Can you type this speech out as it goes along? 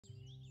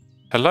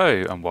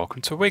Hello and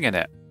welcome to Wingin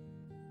It.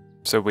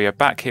 So we are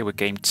back here with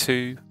game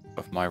 2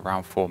 of my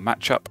round 4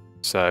 matchup.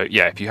 So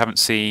yeah, if you haven't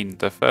seen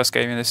the first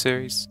game in this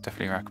series,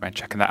 definitely recommend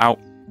checking that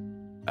out.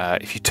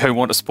 If you don't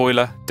want a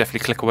spoiler,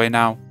 definitely click away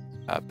now.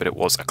 But it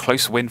was a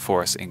close win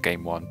for us in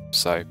game 1,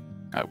 so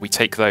we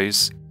take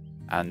those.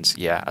 And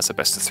yeah, as a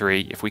best of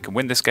 3, if we can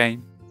win this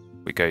game,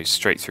 we go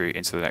straight through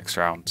into the next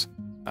round.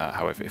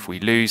 However, if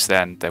we lose,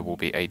 then there will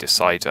be a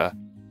decider,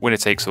 winner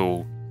takes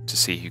all, to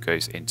see who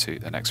goes into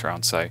the next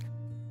round. So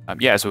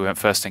yeah, as we went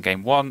first in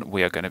game 1,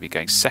 we are going to be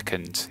going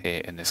second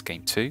here in this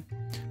game 2.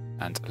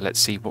 And let's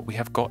see what we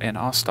have got in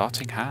our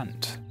starting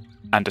hand.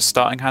 And as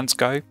starting hands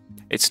go,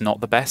 it's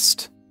not the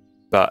best,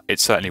 but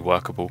it's certainly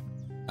workable.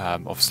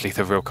 Obviously,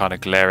 the real kind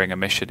of glaring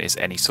omission is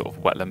any sort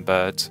of wetland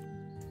bird.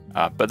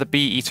 But the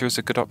bee eater is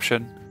a good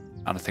option.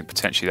 And I think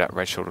potentially that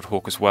red-shouldered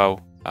hawk as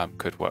well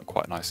could work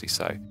quite nicely.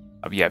 So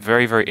yeah,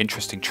 very, very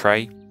interesting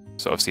tray.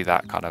 So obviously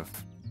that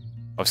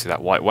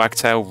white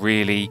wagtail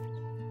really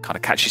kind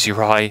of catches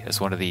your eye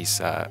as one of these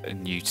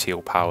new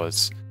teal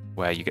powers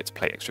where you get to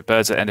play extra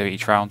birds at the end of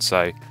each round.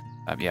 So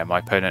yeah, my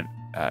opponent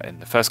in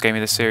the first game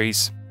of this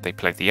series, they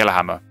played the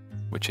Yellowhammer,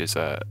 which is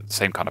the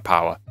same kind of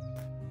power,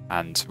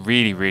 and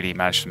really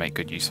managed to make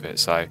good use of it.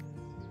 So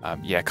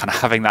yeah, kind of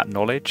having that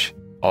knowledge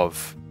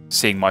of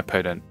seeing my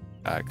opponent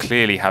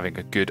clearly having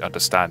a good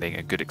understanding,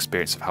 a good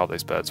experience of how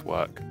those birds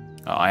work,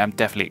 I am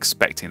definitely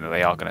expecting that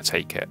they are going to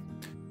take it.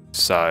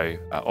 So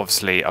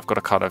obviously I've got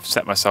to kind of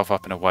set myself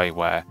up in a way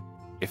where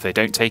if they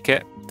don't take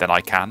it, then I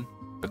can,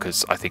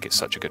 because I think it's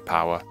such a good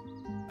power.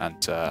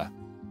 And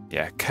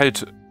yeah,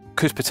 could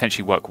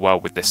potentially work well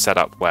with this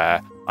setup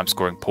where I'm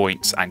scoring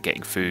points and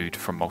getting food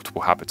from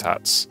multiple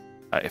habitats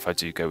if I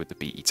do go with the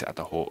bee eater and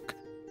the hawk.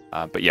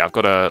 But yeah, I've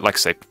got to, like I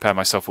say, prepare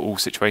myself for all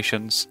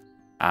situations.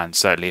 And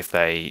certainly if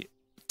they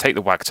take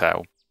the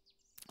wagtail,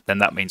 then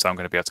that means I'm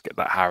going to be able to get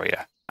that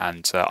harrier.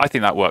 And I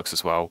think that works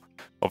as well.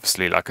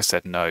 Obviously, like I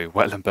said, no,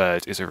 wetland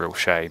bird is a real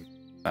shame.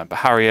 But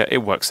harrier, it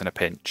works in a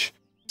pinch.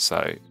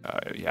 So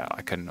yeah,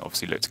 I can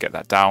obviously look to get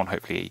that down,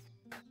 hopefully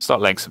start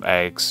laying some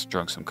eggs,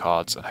 drawing some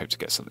cards, and hope to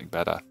get something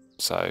better.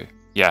 So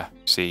yeah,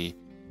 see,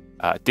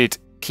 did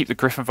keep the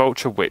Griffin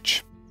Vulture,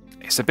 which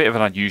is a bit of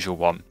an unusual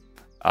one.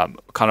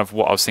 Kind of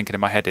what I was thinking in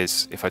my head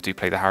is if I do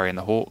play the Harrier and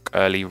the Hawk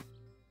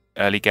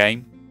early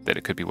game, then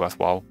it could be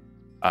worthwhile.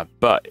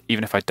 But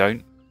even if I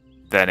don't,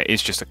 then it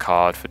is just a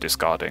card for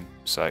discarding.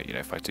 So, you know,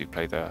 if I do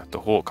play the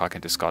Hawk, I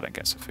can discard it and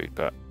get some food.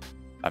 But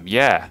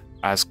yeah,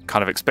 as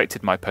kind of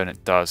expected, my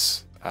opponent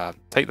does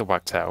take the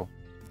wagtail.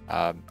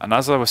 And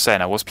as I was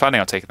saying, I was planning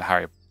on taking the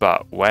Harrier,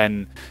 but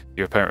when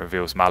your opponent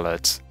reveals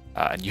Mallard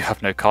and you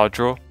have no card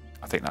draw,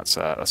 I think that's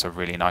a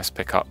really nice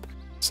pickup.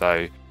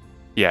 So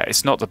yeah,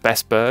 it's not the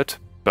best bird,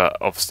 but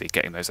obviously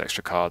getting those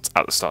extra cards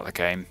at the start of the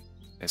game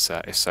is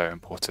so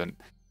important.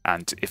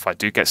 And if I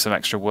do get some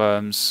extra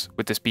worms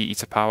with this bee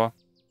eater power,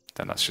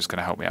 then that's just going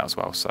to help me out as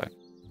well.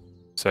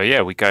 So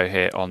yeah, we go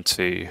here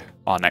onto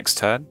our next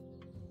turn,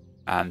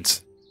 and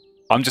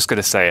I'm just going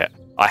to say it.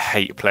 I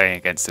hate playing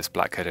against this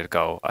black-headed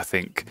gull. I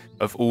think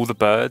of all the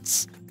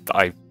birds that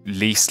I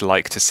least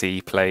like to see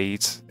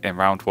played in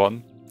round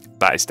 1,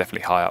 that is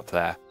definitely high up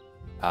there.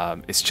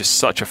 It's just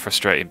such a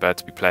frustrating bird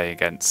to be playing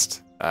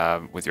against,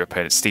 with your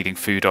opponent stealing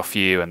food off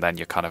you, and then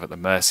you're kind of at the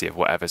mercy of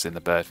whatever's in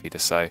the bird feeder.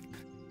 So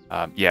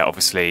yeah,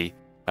 obviously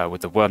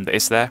with the worm that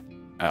is there,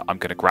 I'm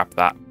going to grab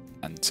that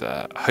and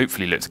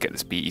hopefully look to get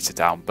this bee eater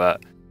down.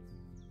 But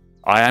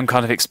I am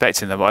kind of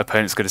expecting that my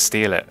opponent's going to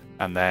steal it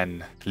and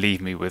then leave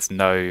me with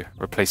no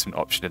replacement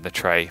option in the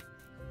tray.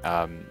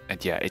 And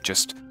yeah,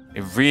 it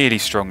really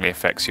strongly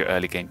affects your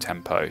early game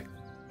tempo.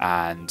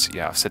 And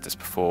yeah, I've said this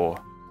before,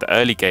 the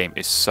early game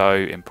is so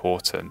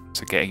important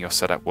to getting your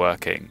setup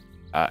working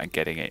and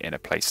getting it in a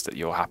place that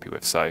you're happy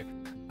with. So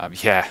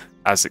yeah,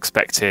 as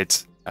expected,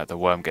 the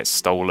worm gets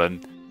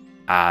stolen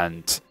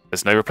and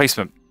there's no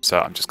replacement. So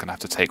I'm just going to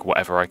have to take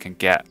whatever I can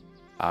get.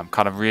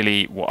 Kind of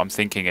really what I'm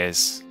thinking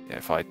is,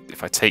 if I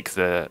take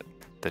the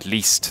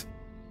least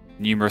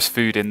numerous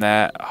food in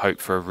there, I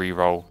hope for a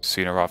reroll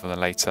sooner rather than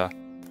later.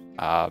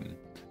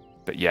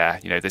 But yeah,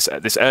 you know,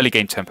 this early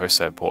game tempo is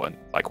so important.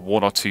 Like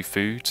 1 or 2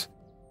 food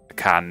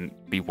can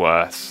be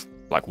worth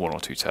like 1 or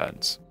 2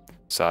 turns.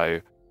 So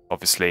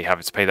obviously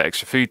having to pay that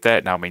extra food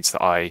there now means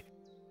that I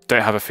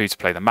don't have a food to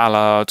play the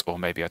mallard, or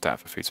maybe I don't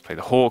have a food to play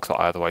the hawk that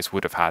I otherwise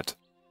would have had.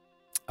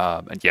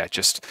 And yeah,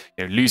 just,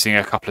 you know, losing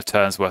a couple of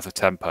turns worth of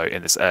tempo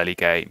in this early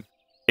game,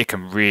 it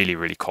can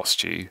really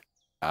cost you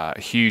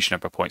a huge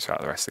number of points throughout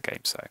the rest of the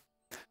game. So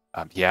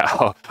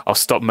yeah, I'll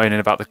stop moaning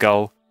about the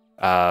gull.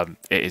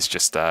 It is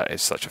just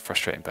it's such a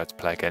frustrating bird to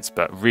play against,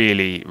 but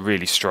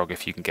really strong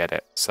if you can get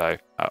it. So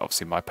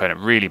obviously my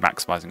opponent really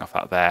maximising off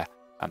that there,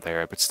 and they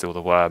were able to steal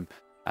the worm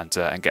and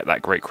get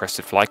that great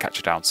crested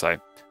flycatcher down. So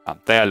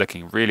they are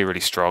looking really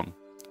strong.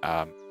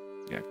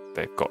 You know,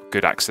 they've got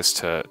good access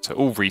to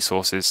all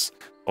resources.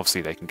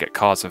 Obviously they can get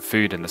cards and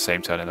food in the same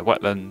turn in the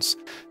wetlands.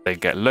 They can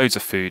get loads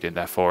of food in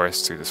their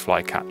forest through this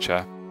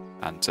flycatcher.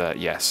 And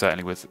yeah,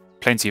 certainly with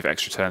plenty of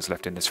extra turns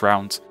left in this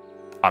round,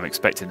 I'm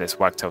expecting this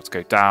wagtail to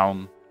go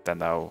down. Then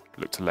they'll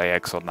look to lay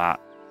eggs on that.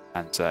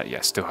 and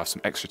yeah, still have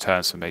some extra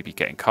turns for maybe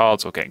getting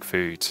cards or getting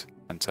food,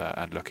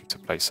 and looking to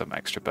play some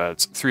extra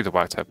birds through the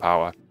wagtail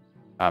power.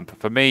 But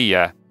for me,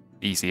 yeah,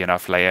 easy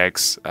enough. Lay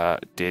eggs.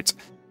 Did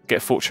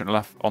get fortunate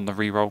enough on the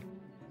reroll,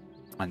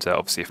 and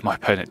obviously if my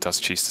opponent does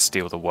choose to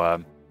steal the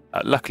worm,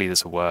 luckily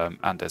there's a worm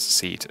and there's a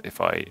seed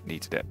if I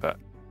needed it. But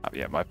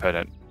yeah, my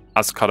opponent,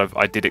 as kind of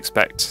I did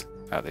expect,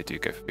 they do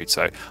go for food.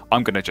 So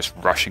I'm going to just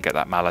rush and get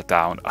that mallard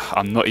down.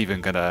 I'm not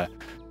even going to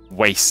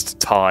waste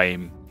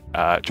time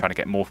trying to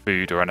get more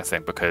food or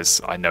anything,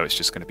 because I know it's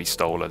just going to be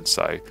stolen.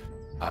 So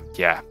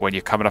yeah, when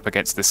you're coming up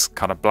against this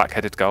kind of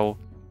black-headed gull,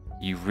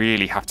 you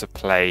really have to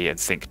play and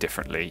think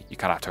differently. You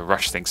kind of have to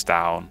rush things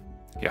down.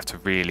 You have to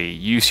really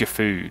use your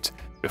food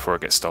before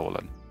it gets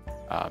stolen.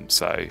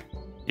 So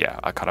yeah,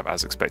 I kind of,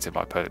 as expected,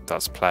 my opponent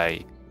does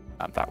play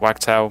that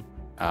wagtail.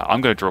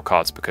 I'm going to draw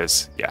cards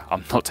because, yeah,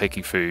 I'm not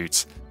taking food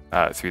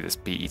through this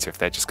bee eater if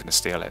they're just going to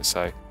steal it.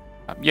 So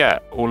yeah,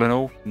 all in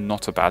all,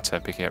 not a bad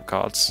turn picking up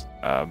cards.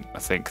 I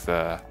think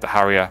the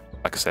Harrier,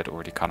 like I said,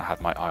 already kind of had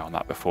my eye on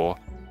that before.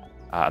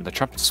 And the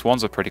Trumpeter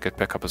Swan's a pretty good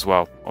pickup as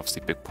well.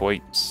 Obviously big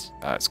points.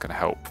 It's going to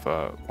help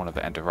for one of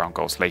the end of round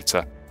goals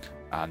later.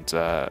 And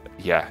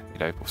yeah, you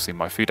know, obviously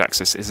my food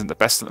access isn't the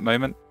best at the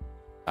moment.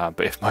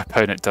 But if my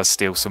opponent does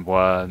steal some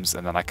worms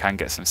and then I can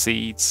get some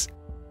seeds,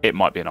 it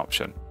might be an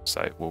option.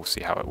 So we'll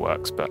see how it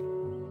works. But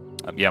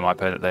yeah, my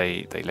opponent,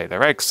 they lay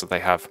their eggs, so they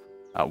have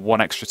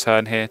one extra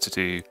turn here to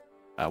do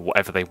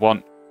whatever they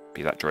want,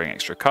 be that drawing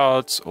extra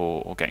cards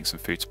or getting some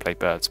food to play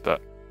birds.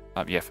 But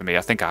yeah, for me,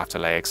 I think I have to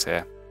lay eggs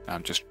here.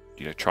 Just,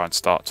 you know, try and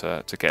start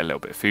to get a little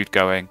bit of food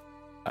going,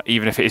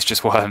 even if it is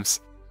just worms.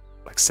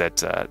 Like I said,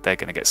 they're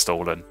going to get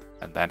stolen,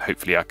 and then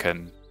hopefully I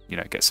can, you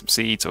know, get some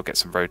seeds or get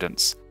some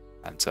rodents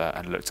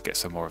and look to get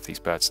some more of these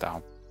birds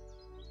down.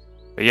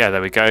 But yeah,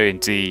 there we go.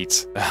 Indeed,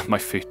 my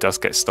food does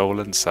get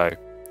stolen, so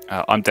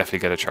I'm definitely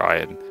going to try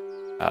and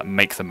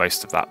make the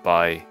most of that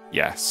by,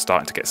 yeah,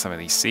 starting to get some of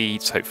these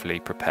seeds. Hopefully,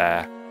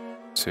 prepare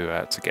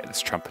to get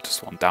this Trumpeter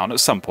Swan down at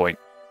some point.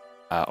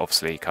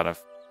 Obviously, kind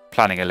of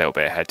planning a little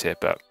bit ahead here,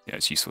 but you know,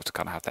 it's useful to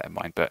kind of have that in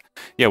mind. But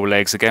yeah, we'll lay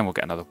eggs again. We'll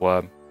get another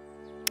worm,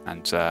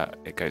 and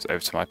it goes over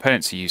to my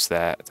opponent to use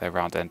their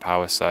round end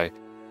power. So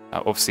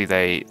obviously,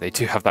 they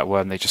do have that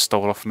worm they just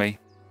stole off me.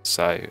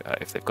 So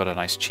if they've got a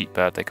nice cheap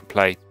bird they can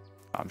play,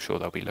 I'm sure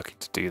they'll be looking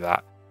to do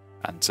that.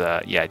 And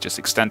yeah, just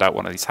extend out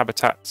one of these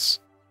habitats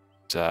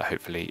to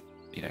hopefully,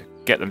 you know,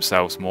 get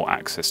themselves more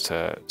access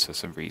to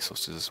some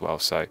resources as well.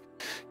 So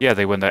yeah,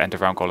 they win their end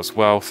of round goal as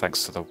well,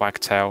 thanks to the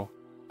wagtail.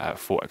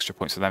 4 extra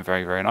points for them,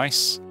 very, very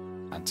nice.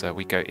 And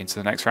we go into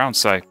the next round.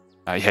 So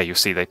yeah, you'll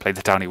see they play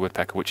the downy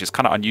woodpecker, which is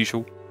kind of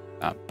unusual,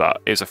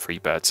 but it's a free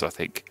bird, so I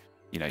think,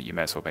 you know, you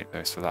may as well make the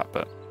most of that.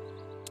 But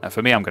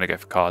for me, I'm going to go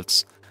for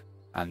cards.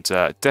 And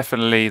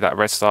definitely that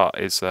red star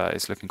is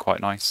looking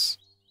quite nice.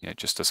 You know,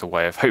 just as a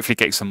way of hopefully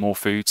getting some more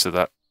food, so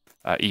that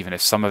even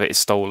if some of it is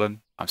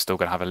stolen, I'm still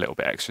going to have a little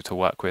bit extra to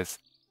work with.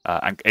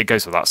 And it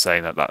goes without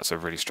saying that that's a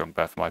really strong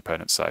bird for my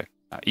opponent. So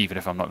even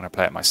if I'm not going to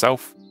play it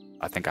myself,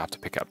 I think I have to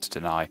pick it up to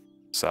deny.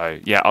 So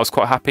yeah, I was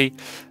quite happy.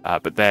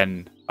 But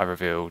then I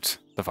revealed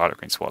the Violet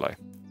Green Swallow.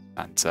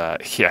 And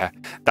yeah,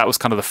 that was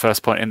kind of the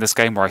first point in this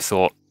game where I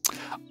thought,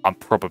 I'm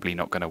probably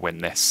not going to win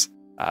this,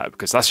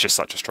 because that's just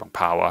such a strong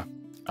power.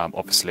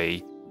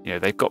 Obviously, you know,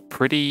 they've got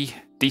pretty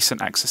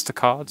decent access to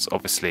cards.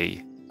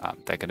 Obviously,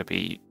 they're going to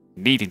be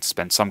needing to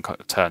spend some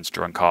turns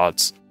drawing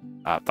cards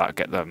that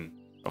get them,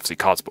 obviously,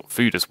 cards but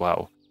food as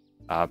well.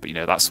 But you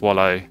know, that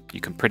swallow,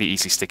 you can pretty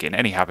easily stick it in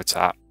any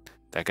habitat.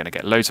 They're going to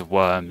get loads of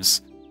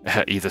worms,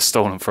 either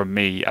stolen from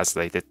me as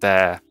they did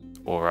there,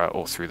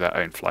 or through their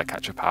own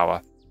flycatcher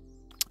power.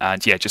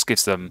 And yeah, it just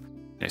gives them,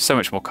 you know, so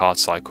much more card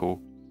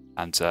cycle,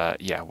 and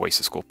yeah, ways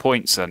to score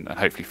points and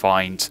hopefully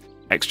find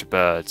extra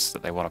birds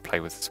that they want to play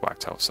with this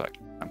wagtail. So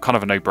kind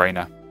of a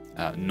no-brainer.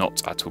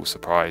 Not at all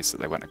surprised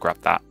that they went and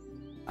grabbed that.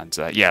 And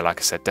yeah, like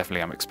I said,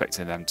 definitely I'm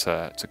expecting them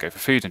to go for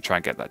food and try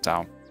and get that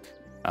down.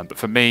 But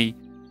for me,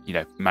 you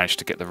know, managed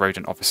to get the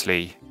rodent,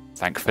 obviously,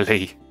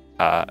 thankfully.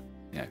 You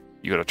know,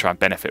 you got to try and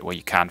benefit where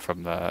you can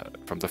from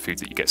the food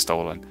that you get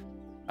stolen.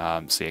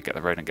 So yeah, get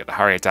the rodent, get the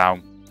Harrier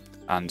down.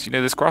 And you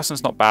know, this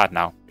grassland's not bad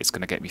now. It's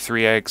going to get me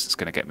 3 eggs. It's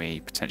going to get me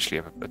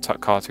potentially a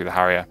tuck card through the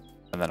Harrier,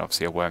 and then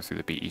obviously a worm through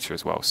the Bee Eater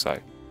as well. So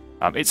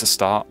it's a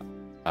start.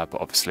 But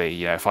obviously,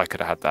 you know, if I could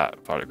have had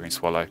that Violet Green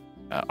Swallow,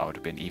 I would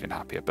have been even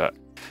happier. But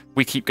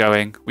we keep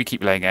going. We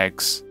keep laying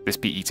eggs. This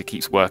Bee Eater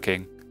keeps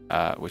working,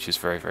 which is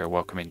very, very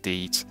welcome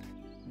indeed.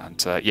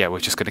 And yeah, we're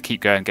just going to keep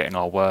going, getting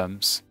our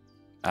worms.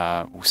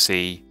 We'll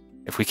see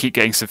if we keep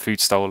getting some food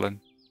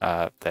stolen.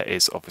 There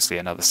is obviously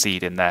another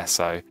seed in there,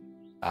 so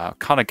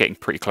kind of getting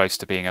pretty close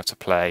to being able to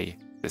play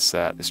this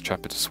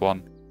Trumpeter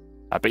Swan.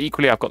 But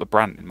equally, I've got the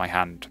Brant in my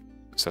hand,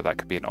 so that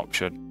could be an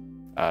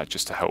option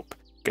just to help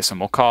get some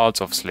more cards.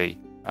 Obviously,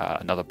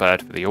 another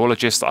bird for the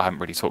Eologist that I haven't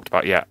really talked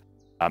about yet,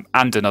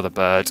 and another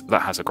bird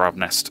that has a grub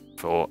nest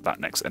for that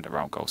next end of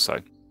round goal. So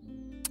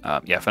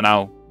yeah, for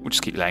now, we'll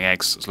just keep laying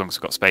eggs as long as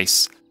we've got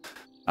space.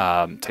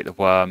 Take the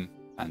worm,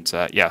 and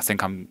yeah, I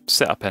think I'm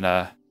set up in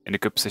a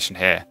good position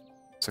here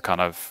to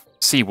kind of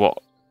see what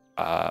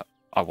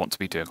I I want to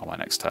be doing on my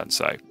next turn.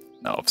 So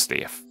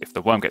obviously, if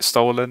the worm gets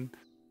stolen,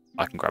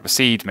 I can grab a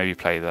seed, maybe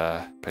play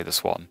the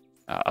swan.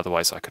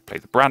 Otherwise, I could play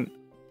the brant,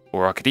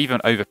 or I could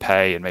even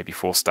overpay and maybe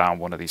force down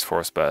one of these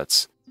forest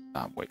birds,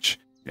 which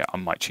I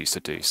might choose to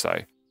do.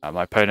 So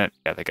my opponent,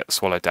 they get the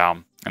swallow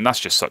down, and that's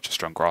just such a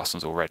strong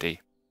grasslands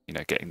already.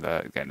 Getting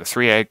the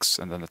 3 eggs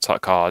and then the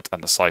tuck card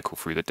and the cycle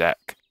through the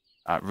deck.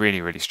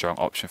 Really, really strong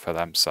option for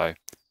them. So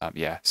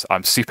so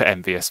I'm super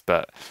envious,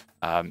 but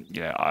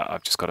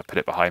I've just got to put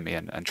it behind me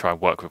and try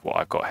and work with what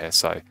I've got here.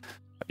 So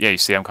you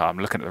see, I'm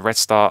looking at the red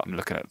start, I'm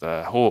looking at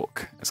the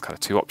hawk. There's kind of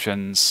 2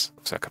 options,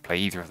 so I could play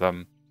either of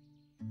them.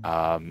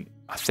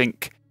 I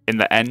think in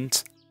the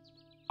end,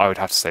 I would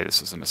have to say this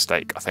was a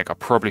mistake. I think I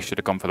probably should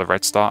have gone for the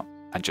red start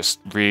and just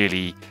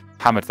really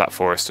hammered that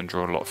forest and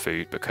drawn a lot of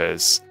food,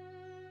 because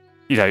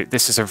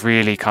this is a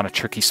really kind of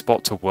tricky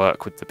spot to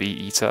work with the bee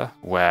eater,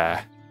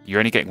 where you're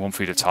only getting 1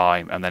 food at a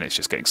time and then it's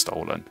just getting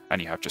stolen,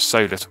 and you have just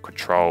so little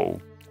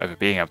control over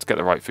being able to get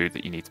the right food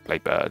that you need to play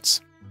birds.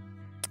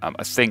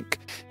 I think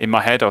in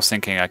my head I was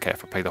thinking, okay,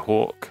 if I play the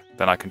hawk,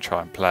 then I can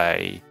try and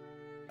play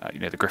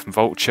the griffin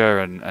vulture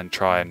and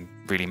try and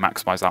really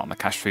maximize out on the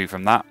cash food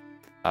from that.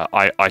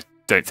 I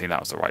don't think that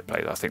was the right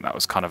play. I think that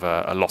was kind of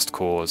a lost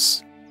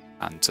cause,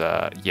 and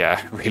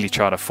really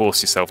trying to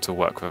force yourself to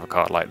work with a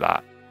card like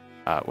that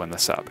when the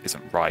setup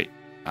isn't right,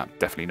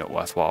 definitely not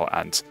worthwhile.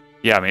 And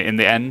in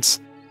the end,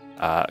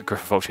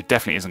 Griffin Vulture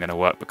definitely isn't going to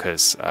work,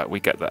 because we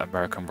get the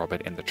American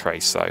Robin in the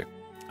trace. So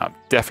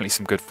definitely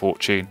some good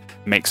fortune,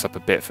 makes up a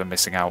bit for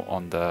missing out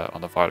on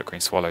the Violet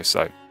Green Swallow.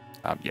 So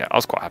I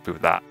was quite happy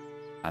with that.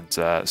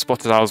 And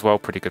Spotted Owl as well,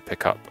 pretty good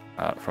pickup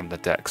from the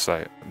deck.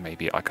 So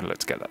maybe I can look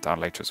to get that down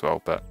later as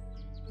well. But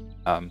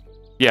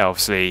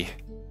obviously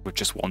with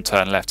just 1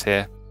 turn left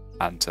here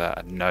and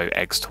no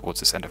eggs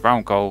towards this end of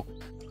round goal,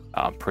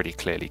 I'm pretty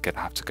clearly going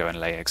to have to go and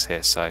lay eggs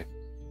here. So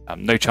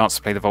no chance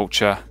to play the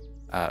vulture,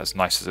 as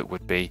nice as it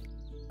would be.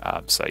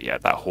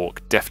 That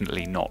hawk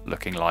definitely not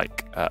looking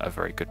like a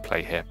very good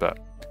play here. But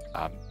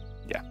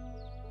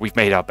we've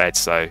made our bed,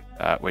 so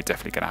we're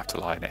definitely going to have to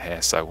lie in it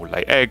here. So we'll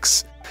lay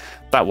eggs.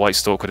 That white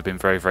stalk would have been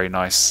very, very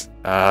nice.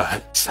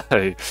 Kind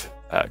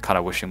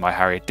of wishing my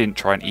Harrier didn't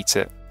try and eat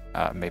it.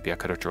 Maybe I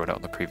could have drawn it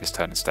on the previous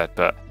turn instead,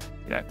 but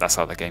that's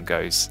how the game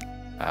goes.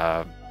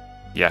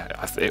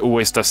 It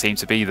always does seem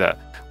to be that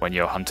when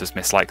your hunters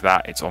miss like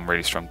that, it's on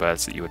really strong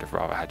birds that you would have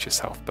rather had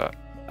yourself. But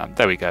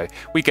there we go.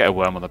 We get a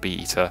worm on the bee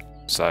eater,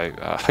 so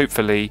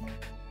hopefully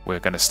we're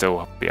going to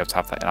still be able to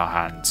have that in our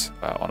hand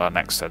on our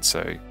next turn,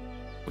 so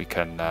we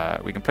can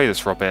play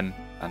this robin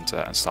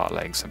and start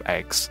laying some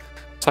eggs,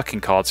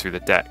 tucking cards through the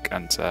deck,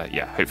 and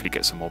hopefully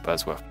get some more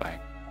birds worth playing.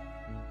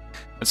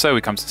 And so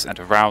we come to this end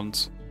of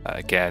round.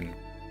 Again,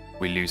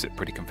 we lose it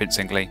pretty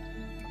convincingly.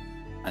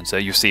 And so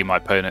you see my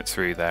opponent,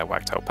 through their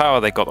Wagtail Power,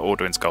 they got the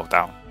Alduin's Gull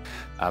down.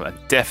 And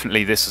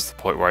definitely this is the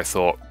point where I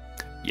thought,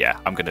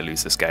 I'm going to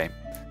lose this game.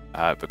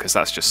 Because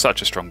that's just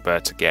such a strong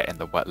bird to get in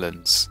the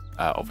wetlands.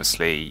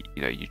 Obviously,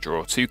 you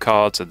draw 2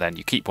 cards and then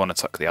you keep one and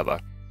tuck the other.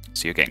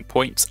 So you're getting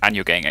points and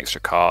you're getting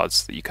extra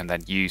cards that you can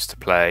then use to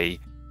play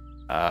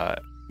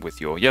with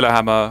your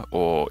Yellowhammer,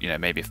 or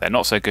maybe if they're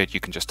not so good, you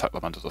can just tuck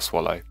them under the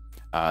Swallow.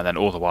 And then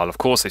all the while, of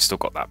course, they've still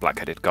got that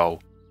black-headed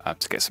Gull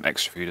to get some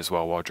extra food as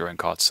well while drawing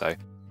cards. So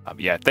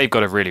they've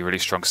got a really, really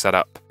strong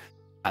setup,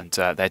 and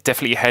they're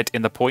definitely ahead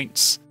in the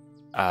points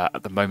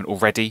at the moment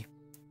already.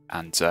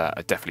 And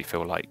I definitely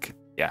feel like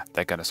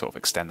they're going to sort of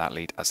extend that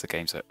lead as the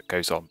game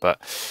goes on.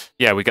 But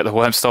we get the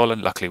worm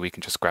stolen. Luckily, we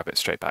can just grab it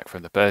straight back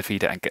from the bird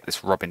feeder and get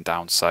this robin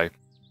down. So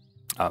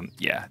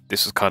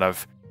this was kind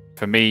of,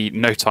 for me,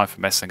 no time for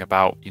messing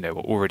about. We're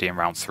already in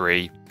round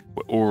 3.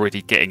 We're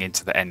already getting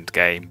into the end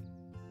game.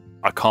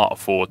 I can't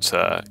afford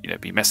to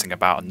be messing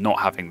about and not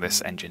having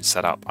this engine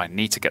set up. I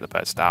need to get the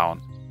birds down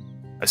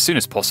as soon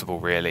as possible,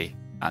 really.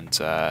 And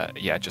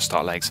just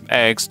start laying some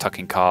eggs,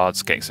 tucking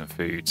cards, getting some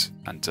food,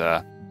 and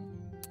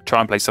try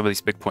and play some of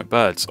these big point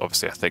birds.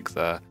 Obviously, I think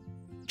the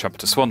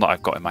Trumpeter Swan that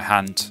I've got in my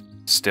hand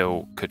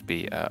still could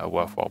be a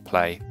worthwhile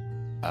play,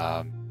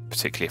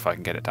 particularly if I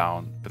can get it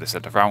down for this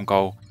end of round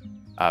goal.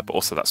 But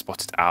also that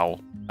Spotted Owl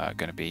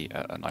going to be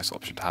a nice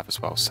option to have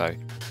as well. So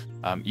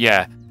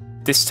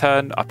this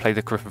turn I play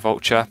the Griffin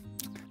Vulture.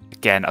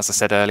 Again, as I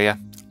said earlier,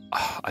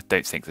 I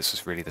don't think this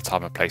was really the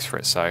time and place for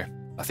it. So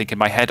I think in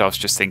my head I was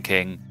just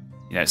thinking,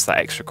 it's that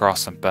extra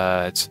grassland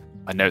bird.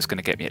 I know it's going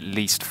to get me at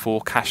least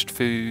 4 cached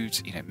food,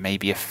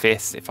 maybe a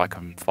 5th if I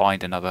can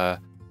find another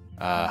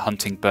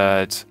hunting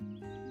bird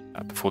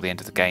before the end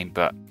of the game.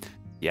 But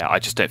I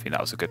just don't think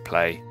that was a good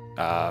play.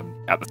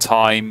 At the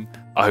time,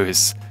 I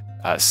was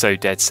so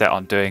dead set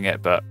on doing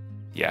it, but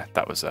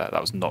that was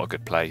not a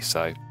good play.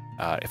 So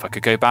if I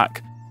could go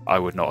back, I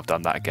would not have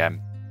done that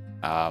again.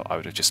 I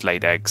would have just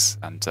laid eggs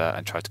and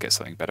tried to get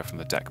something better from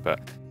the deck. But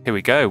here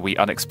we go. We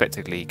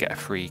unexpectedly get a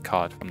free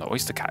card from the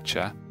Oyster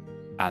Catcher.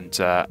 And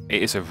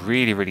it is a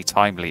really, really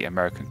timely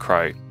American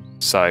Crow.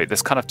 So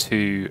there's kind of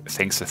 2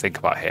 things to think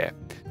about here.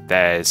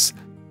 There's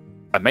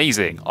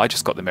amazing, I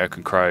just got the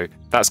American Crow.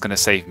 That's going to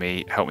save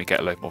me, help me get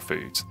a load more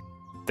food.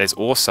 There's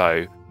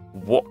also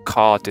what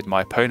card did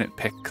my opponent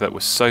pick that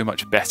was so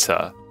much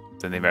better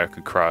than the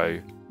American Crow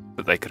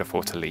that they could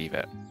afford to leave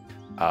it?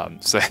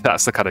 So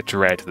that's the kind of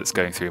dread that's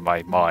going through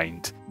my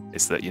mind,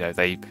 is that, you know,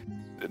 they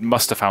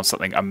must have found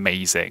something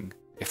amazing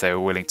if they were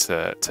willing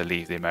to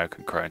leave the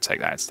American Crow and take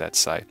that instead.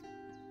 So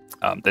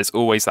there's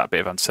always that bit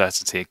of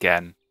uncertainty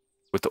again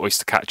with the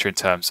Oyster Catcher in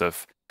terms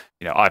of,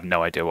 you know, I have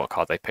no idea what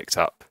card they picked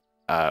up.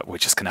 We're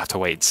just going to have to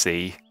wait and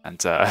see,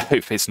 and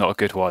hope it's not a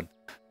good one.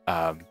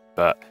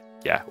 But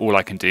yeah, all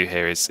I can do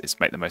here is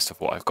make the most of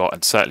what I've got,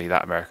 and certainly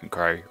that American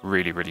Crow,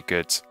 really, really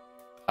good.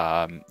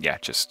 Yeah,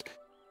 just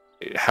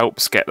it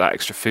helps get that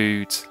extra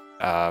food.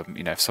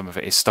 You know, if some of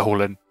it is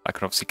stolen, I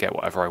can obviously get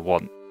whatever I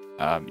want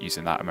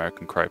using that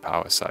American Crow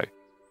power. So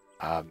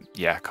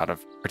yeah, kind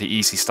of pretty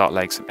easy start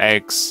laying some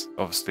eggs.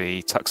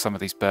 Obviously tuck some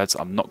of these birds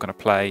that I'm not going to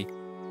play.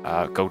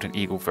 Golden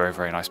Eagle, very,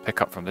 very nice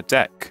pickup from the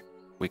deck.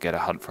 We get a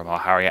hunt from our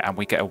Harrier, and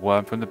we get a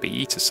worm from the Bee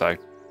Eater. So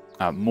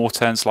more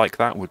turns like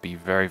that would be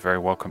very, very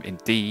welcome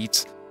indeed.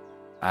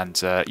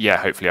 And yeah,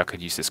 hopefully I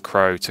could use this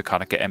Crow to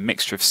kind of get a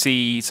mixture of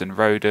seeds and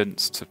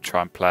rodents to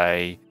try and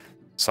play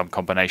some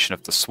combination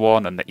of the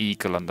Swan and the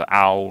Eagle and the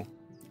Owl.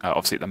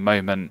 Obviously at the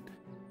moment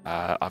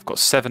I've got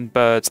 7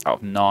 birds out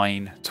of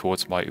 9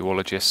 towards my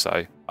Oologist,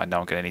 so I know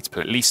I'm going to need to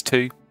put at least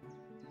 2.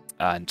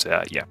 And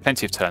yeah,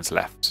 plenty of turns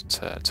left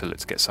to look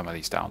to get some of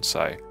these down.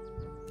 So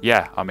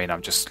yeah, I mean,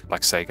 I'm just,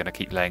 like I say, going to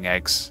keep laying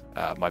eggs.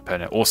 My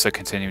opponent also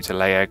continuing to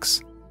lay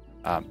eggs.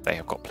 They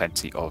have got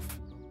plenty of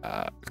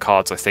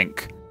cards, I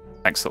think,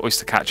 thanks to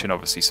Oyster Catcher, and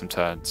obviously some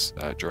turns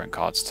during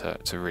cards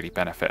to really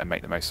benefit and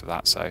make the most of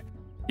that. So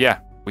yeah,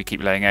 we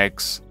keep laying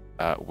eggs.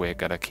 We're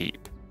going to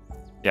keep,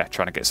 yeah,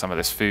 trying to get some of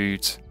this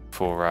food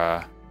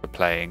for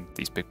playing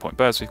these big point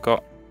birds we've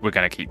got. We're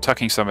going to keep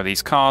tucking some of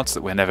these cards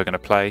that we're never going to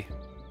play.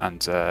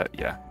 And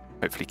yeah,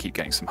 hopefully keep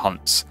getting some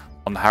hunts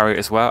on the Harrier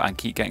as well, and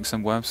keep getting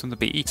some worms from the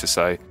Bee Eater.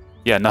 So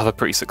yeah, another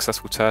pretty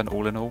successful turn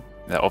all in all.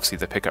 Obviously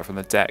the pickup from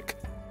the deck,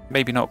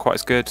 maybe not quite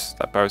as good.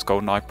 That Burrow's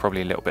Golden Eye,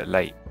 probably a little bit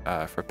late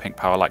for a pink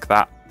power like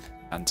that.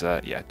 And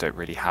yeah, don't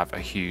really have a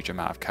huge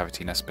amount of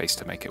cavity nest space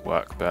to make it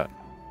work. But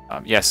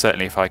yeah,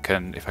 certainly if I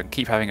can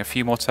keep having a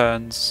few more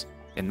turns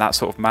in that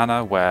sort of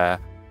manner where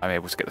I'm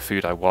able to get the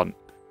food I want,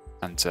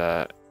 and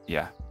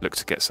yeah, look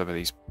to get some of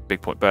these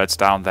big point birds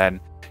down, then,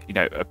 you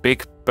know, a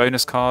big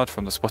bonus card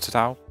from the Spotted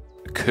Owl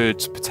could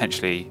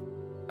potentially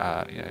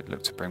you know,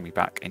 look to bring me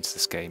back into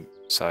this game.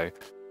 So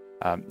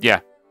yeah,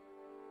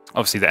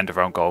 obviously the end of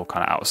round goal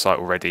kind of out of sight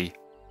already,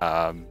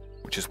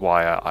 which is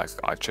why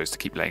I chose to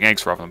keep laying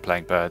eggs rather than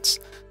playing birds.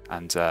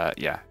 And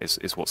yeah,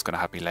 is what's going to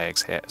have me lay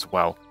eggs here as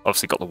well.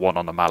 Obviously got the 1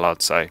 on the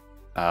Mallard, so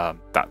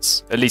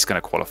that's at least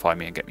going to qualify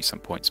me and get me some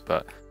points.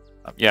 But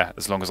yeah,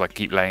 as long as I can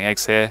keep laying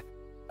eggs here,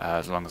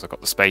 as long as I've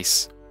got the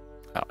space,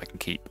 I can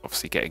keep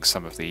obviously getting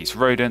some of these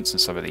rodents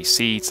and some of these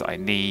seeds that I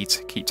need,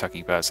 keep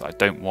tucking birds that I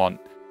don't want,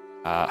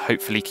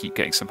 hopefully keep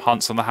getting some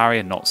hunts on the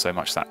Harrier, not so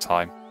much that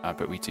time,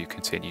 but we do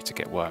continue to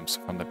get worms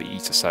from the Bee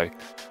Eater. So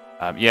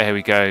yeah, here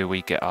we go,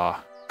 we get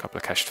our couple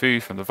of cached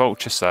food from the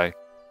Vulture, so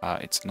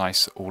it's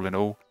nice all in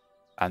all.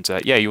 And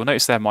yeah, you'll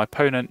notice there my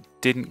opponent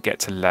didn't get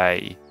to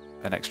lay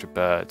an extra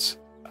bird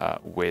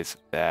with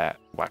their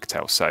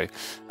wagtail. So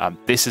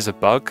this is a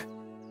bug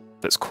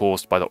that's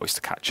caused by the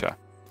Oyster Catcher.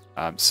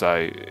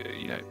 So,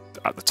 you know,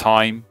 at the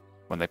time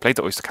when they played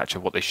the Oyster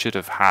Catcher, what they should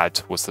have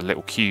had was the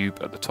little cube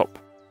at the top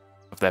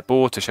of their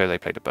board to show they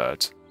played a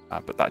bird.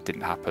 But that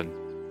didn't happen,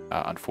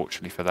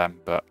 unfortunately for them.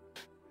 But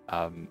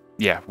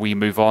yeah, we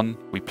move on.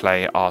 We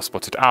play our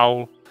Spotted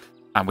Owl,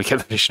 and we get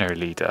the Visionary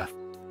Leader,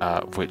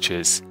 which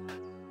is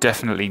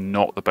definitely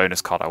not the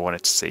bonus card I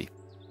wanted to see.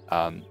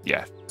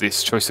 Yeah,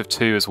 this choice of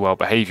 2 as well,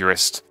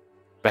 Behaviorist.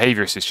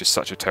 Behaviorist is just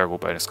such a terrible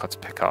bonus card to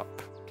pick up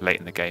late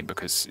in the game,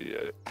 because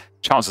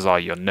chances are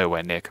you're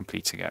nowhere near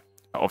completing it.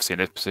 Obviously in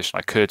this position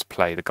I could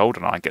play the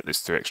Golden Eye and get those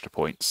 3 extra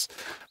points,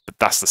 but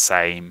that's the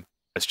same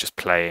as just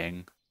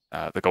playing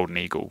the Golden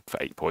Eagle for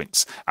 8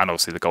 points. And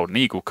obviously the Golden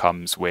Eagle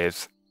comes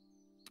with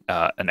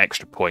an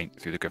extra point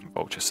through the Griffin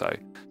Vulture. So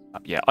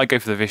yeah, I go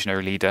for the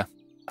Visionary Leader.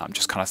 I'm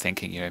just kind of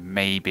thinking, you know,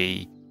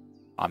 maybe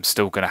I'm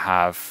still going to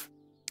have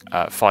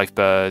 5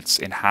 birds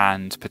in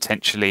hand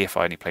potentially if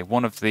I only play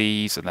 1 of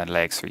these and then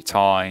lay eggs 3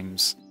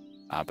 times.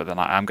 But then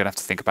I am going to have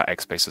to think about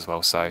egg space as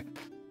well. So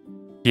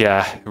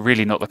yeah,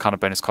 really not the kind of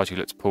bonus card you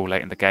look to pull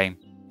late in the game.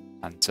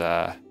 And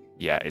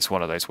yeah, it's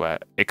one of those where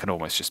it can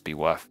almost just be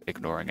worth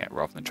ignoring it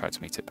rather than trying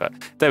to meet it. But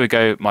there we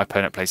go. My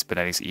opponent plays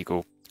Benelli's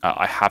Eagle.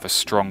 I have a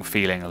strong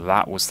feeling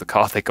that was the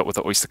card they got with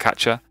the Oyster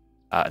Catcher.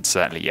 And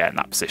certainly, yeah, in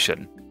that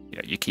position, you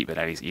know, you keep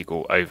Benelli's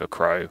Eagle over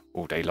Crow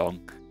all day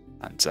long.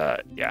 And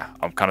yeah,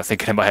 I'm kind of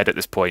thinking in my head at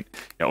this point, you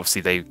know,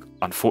 obviously they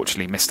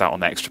unfortunately missed out on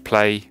the extra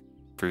play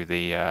through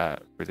the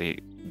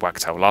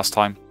wagtail last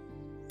time.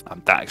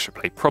 That extra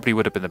play probably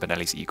would have been the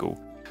Benelli's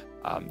Eagle.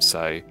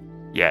 So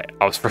yeah,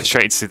 I was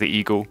frustrated to see the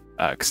Eagle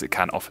because it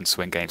can often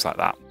swing games like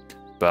that.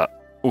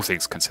 But all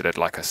things considered,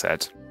 like I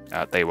said,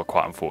 they were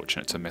quite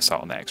unfortunate to miss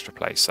out on the extra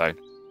play. So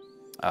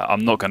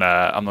I'm not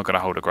gonna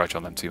hold a grudge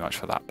on them too much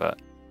for that. But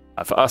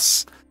for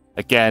us,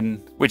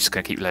 Again, we're just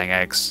going to keep laying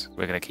eggs.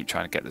 We're going to keep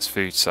trying to get this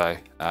food. So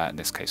in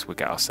this case, we'll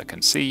get our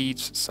second seed.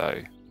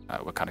 So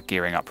we're kind of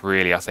gearing up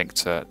really, I think,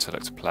 to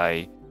look to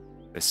play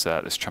this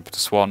this Trumpeter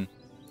Swan.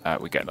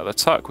 We get another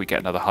tuck, we get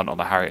another hunt on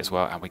the Harriet as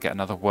well, and we get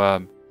another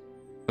worm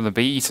from the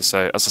Bee Eater.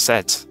 So as I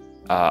said,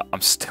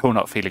 I'm still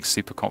not feeling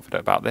super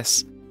confident about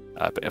this.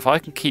 But if I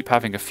can keep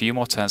having a few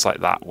more turns like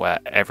that where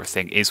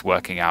everything is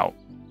working out,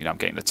 you know, I'm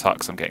getting the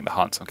tucks, I'm getting the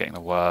hunts, I'm getting the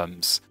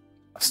worms.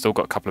 I've still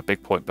got a couple of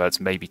big point birds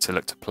maybe to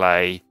look to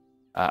play.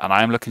 And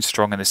I am looking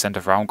strong in this end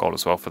of round goal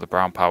as well for the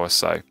brown power.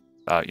 So,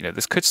 you know,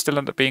 this could still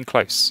end up being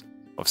close.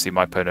 Obviously,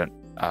 my opponent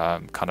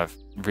kind of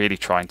really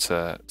trying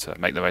to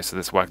make the most of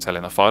this wagtail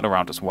in the final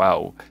round as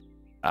well.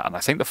 And I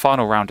think the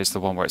final round is the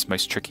one where it's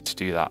most tricky to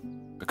do that,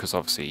 because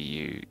obviously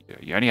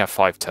you only have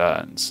 5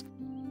 turns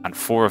and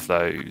 4 of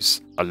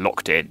those are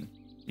locked in.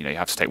 You know, you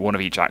have to take one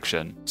of each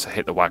action to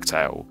hit the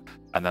wagtail,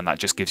 and then that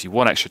just gives you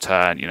 1 extra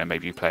turn. You know,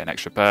 maybe you play an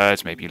extra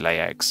bird, maybe you lay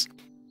eggs.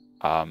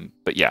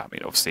 But yeah, I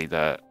mean, obviously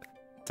the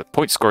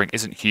point scoring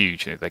isn't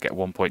huge. You know, they get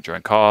 1 point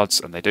during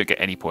cards and they don't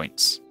get any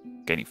points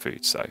gaining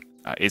food. So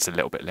it's a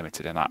little bit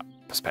limited in that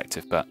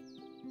perspective, but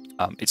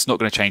it's not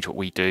going to change what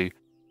we do.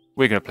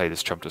 We're going to play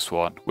this Trumpeter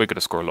Swan. We're going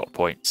to score a lot of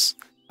points,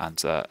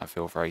 and I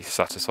feel very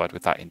satisfied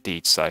with that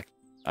indeed. So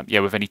yeah,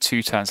 with only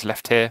 2 turns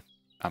left here,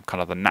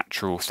 kind of the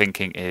natural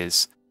thinking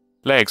is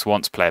lay eggs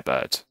once, play a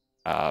bird.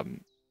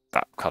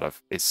 That kind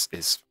of is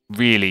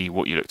really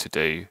what you look to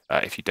do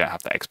if you don't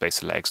have the egg space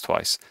to lay eggs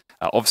twice.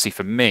 Obviously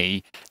for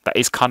me, that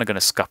is kind of going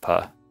to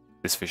scupper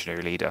this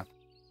Visionary Leader.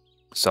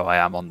 So I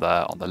am on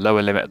the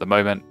lower limit at the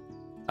moment,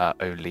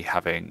 only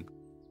having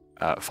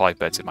 5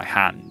 birds in my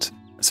hand.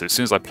 So as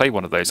soon as I play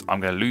one of those, I'm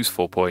going to lose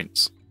 4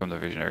 points from the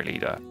Visionary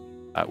Leader,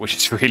 which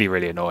is really,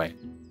 really annoying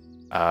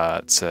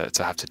to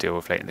have to deal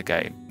with late in the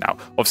game. Now,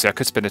 obviously I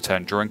could spend a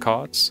turn drawing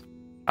cards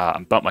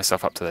and bump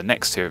myself up to the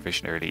next tier of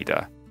Visionary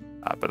Leader,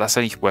 but that's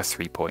only worth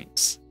 3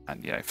 points.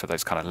 And, you know, for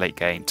those kind of late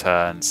game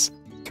turns,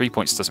 3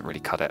 points doesn't really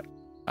cut it,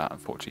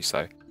 unfortunately.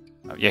 So,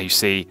 yeah, you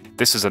see,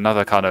 this is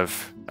another kind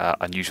of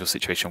unusual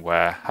situation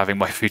where having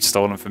my food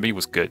stolen from me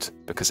was good,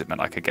 because it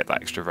meant I could get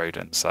that extra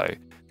rodent. So,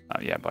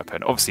 yeah, my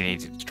opponent obviously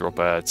needed to draw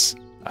birds.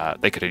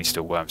 They could only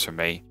steal worms from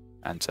me,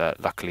 and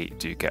luckily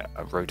do get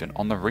a rodent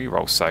on the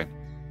reroll. So,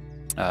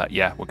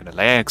 yeah, we're going to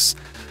lay eggs.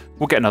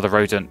 We'll get another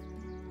rodent.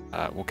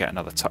 We'll get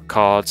another tuck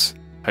card.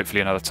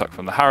 Hopefully another tuck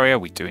from the Harrier.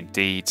 We do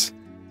indeed.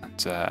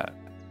 And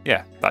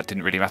yeah, that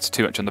didn't really matter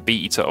too much on the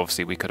Bee Eater.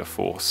 Obviously, we could have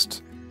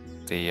forced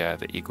the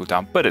eagle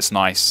down, but it's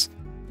nice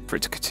for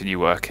it to continue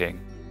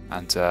working.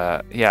 And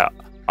yeah,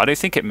 I don't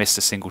think it missed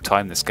a single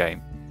time this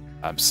game.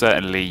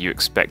 Certainly, you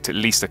expect at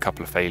least a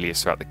couple of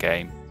failures throughout the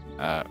game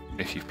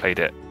if you've played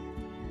it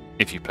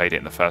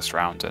in the first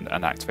round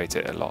and activate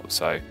it a lot.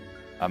 So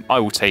I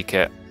will take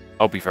it.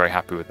 I'll be very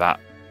happy with that.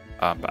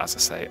 But as I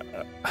say,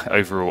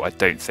 overall, I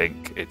don't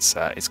think it's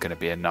going to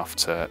be enough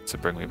to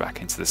bring me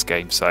back into this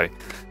game. So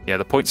yeah,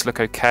 the points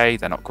look okay.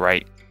 They're not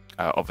great.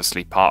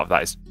 Obviously, part of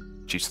that is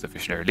due to the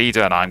Visionary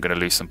Leader, and I'm going to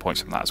lose some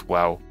points from that as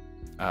well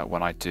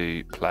when I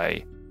do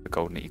play the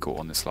Golden Eagle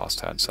on this last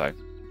turn. So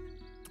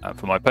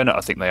for my opponent,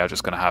 I think they are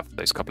just going to have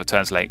those couple of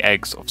turns laying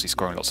eggs, obviously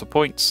scoring lots of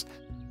points,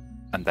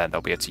 and then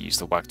they'll be able to use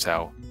the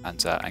wagtail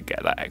and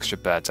get that extra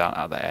bird down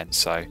at the end.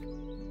 So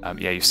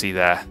yeah, you see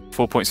there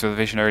 4 points for the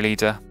Visionary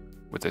Leader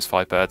with those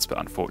 5 birds, but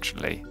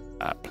unfortunately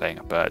playing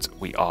a bird,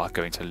 we are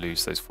going to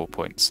lose those 4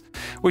 points,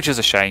 which is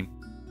a shame.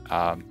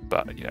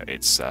 But you know,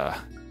 it's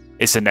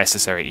a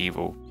necessary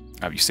evil.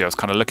 You see, I was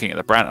kind of looking at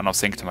the brand and I was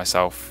thinking to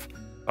myself,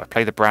 if I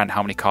play the brand,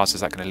 how many cards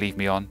is that going to leave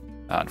me on?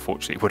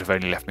 Unfortunately, it would have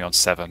only left me on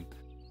 7,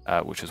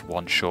 which was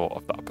 1 short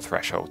of the upper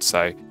threshold.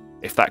 So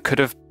if that could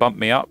have bumped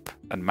me up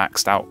and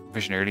maxed out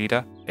Visionary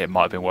Leader, it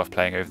might have been worth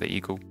playing over the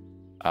Eagle.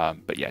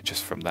 But yeah,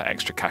 just from the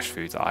extra cash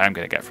food that I am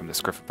going to get from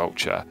this Griffin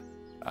Vulture,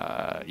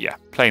 yeah,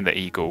 playing the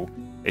Eagle,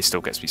 it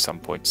still gets me some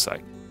points. So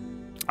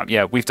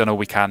yeah, we've done all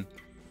we can.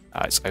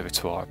 It's over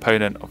to our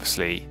opponent.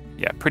 Obviously,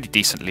 yeah, pretty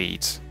decent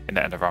lead in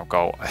the end of our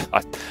goal.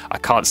 I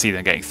can't see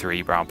them getting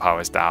 3 brown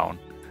powers down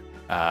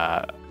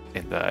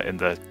in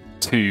the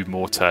 2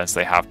 more turns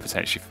they have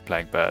potentially for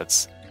playing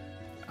birds.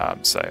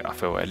 So I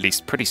feel at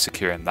least pretty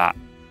secure in that,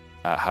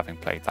 having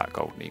played that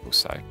Golden Eagle.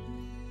 So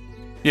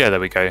yeah,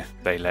 there we go.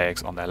 They lay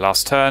eggs on their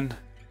last turn.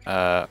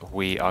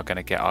 We are going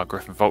to get our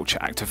Griffin Vulture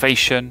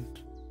activation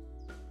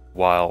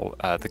while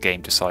the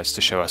game decides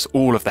to show us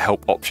all of the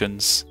help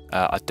options.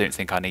 I don't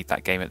think I need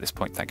that game at this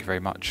point, thank you very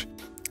much.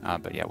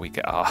 But yeah, we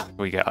get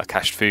our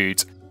cached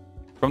food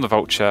from the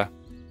Vulture.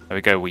 There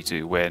we go, we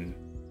do win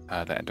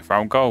the end of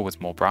round goal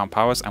with more brown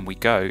powers, and we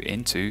go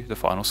into the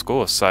final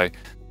score. So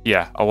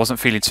yeah, I wasn't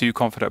feeling too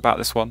confident about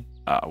this one.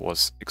 I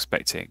was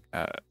expecting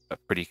a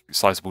pretty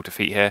sizable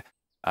defeat here.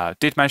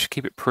 Did manage to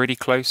keep it pretty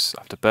close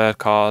after bird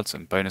cards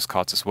and bonus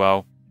cards as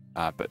well,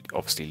 but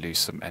obviously lose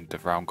some end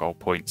of round goal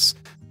points.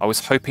 I was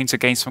hoping to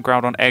gain some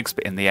ground on eggs,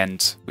 but in the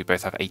end we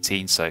both have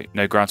 18, so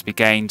no ground to be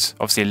gained.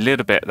 Obviously a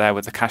little bit there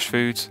with the cash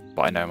food,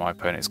 but I know my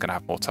opponent is going to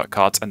have more tuck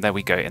cards, and there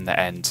we go in the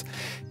end.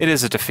 It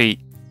is a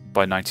defeat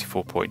by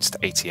 94 points to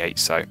 88,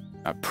 so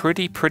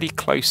Pretty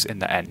close in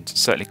the end,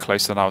 certainly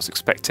closer than I was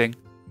expecting.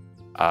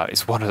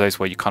 It's one of those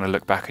where you kind of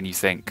look back and you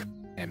think,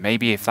 you know,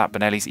 maybe if that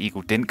Benelli's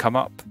Eagle didn't come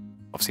up,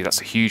 obviously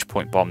that's a huge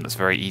point bomb that's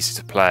very easy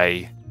to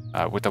play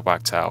with the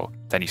wagtail,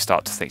 then you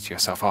start to think to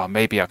yourself, oh,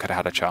 maybe I could have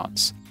had a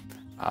chance.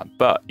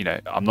 But, you know,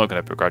 I'm not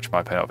going to begrudge my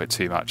opponent of it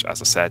too much.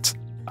 As I said,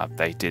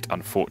 they did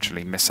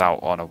unfortunately miss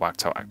out on a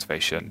wagtail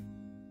activation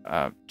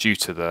due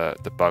to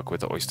the bug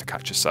with the oyster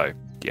catcher. So,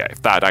 yeah,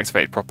 if that had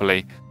activated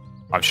properly,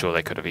 I'm sure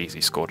they could have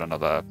easily scored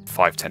another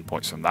 5-10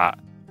 points from that.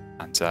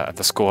 And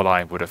the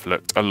scoreline would have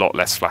looked a lot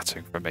less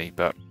flattering for me.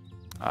 But,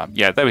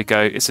 yeah, there we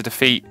go. It's a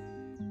defeat.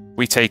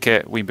 We take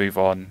it, we move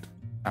on,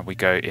 and we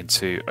go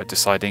into a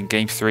deciding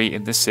Game 3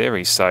 in this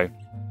series. So,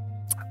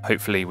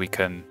 hopefully we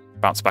can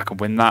bounce back and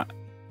win that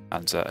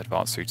and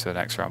advance through to the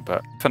next round.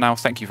 But for now,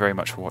 thank you very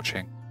much for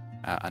watching,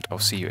 and I'll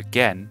see you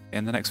again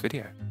in the next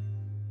video.